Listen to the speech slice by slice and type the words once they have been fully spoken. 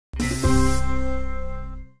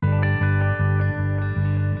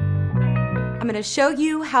I'm going to show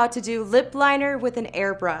you how to do lip liner with an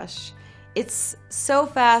airbrush. It's so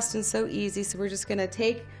fast and so easy, so we're just going to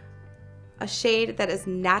take a shade that is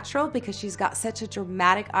natural because she's got such a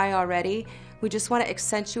dramatic eye already. We just want to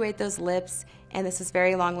accentuate those lips, and this is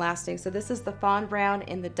very long lasting. So this is the Fawn Brown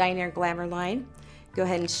in the Dinair Glamor line. Go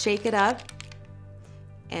ahead and shake it up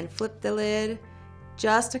and flip the lid.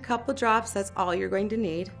 Just a couple drops, that's all you're going to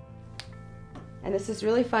need. And this is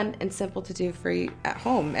really fun and simple to do for you at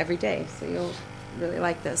home every day, so you'll really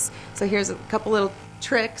like this. So here's a couple little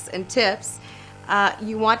tricks and tips.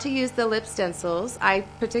 You want to use the lip stencils. I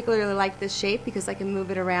particularly like this shape because I can move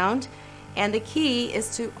it around. And the key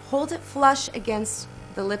is to hold it flush against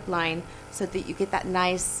the lip line so that you get that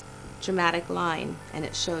nice dramatic line and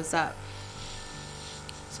it shows up.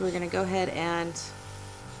 So we're going to go ahead and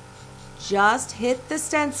just hit the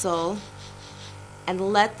stencil and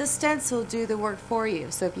let the stencil do the work for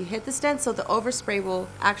you. So if you hit the stencil, the overspray will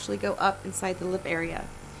actually go up inside the lip area.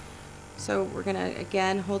 So we're going to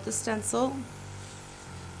again hold the stencil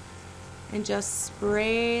and just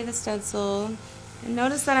spray the stencil. And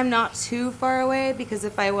notice that I'm not too far away because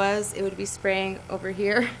if I was, it would be spraying over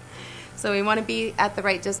here. So we want to be at the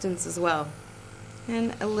right distance as well.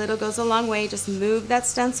 And a little goes a long way. Just move that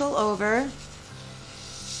stencil over.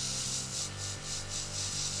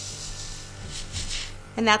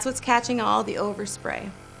 And that's what's catching all the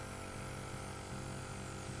overspray.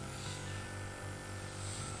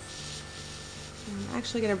 I'm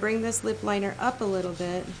actually going to bring this lip liner up a little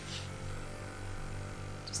bit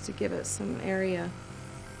just to give it some area.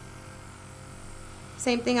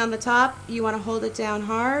 Same thing on the top. You want to hold it down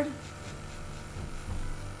hard.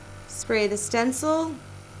 Spray the stencil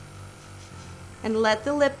and let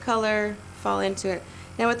the lip color fall into it.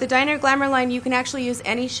 Now with the Dinair Glamor line, you can actually use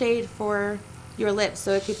any shade for your lips.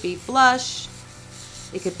 So it could be blush,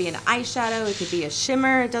 it could be an eyeshadow, it could be a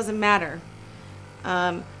shimmer, it doesn't matter.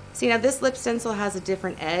 See, now this lip stencil has a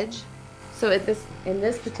different edge. So in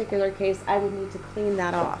this particular case, I would need to clean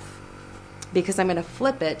that off because I'm going to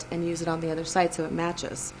flip it and use it on the other side so it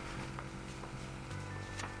matches.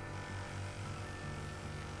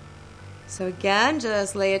 So again,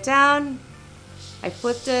 just lay it down. I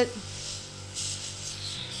flipped it,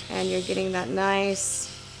 and you're getting that nice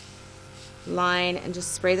line, and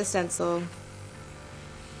just spray the stencil.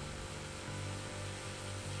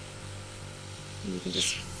 And you can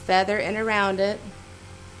just feather in around it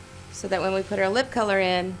so that when we put our lip color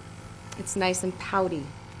in, it's nice and pouty.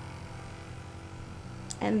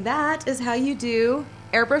 And that is how you do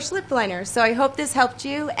airbrush lip liner. So I hope this helped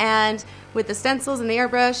you, and with the stencils and the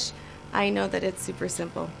airbrush, I know that it's super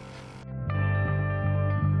simple.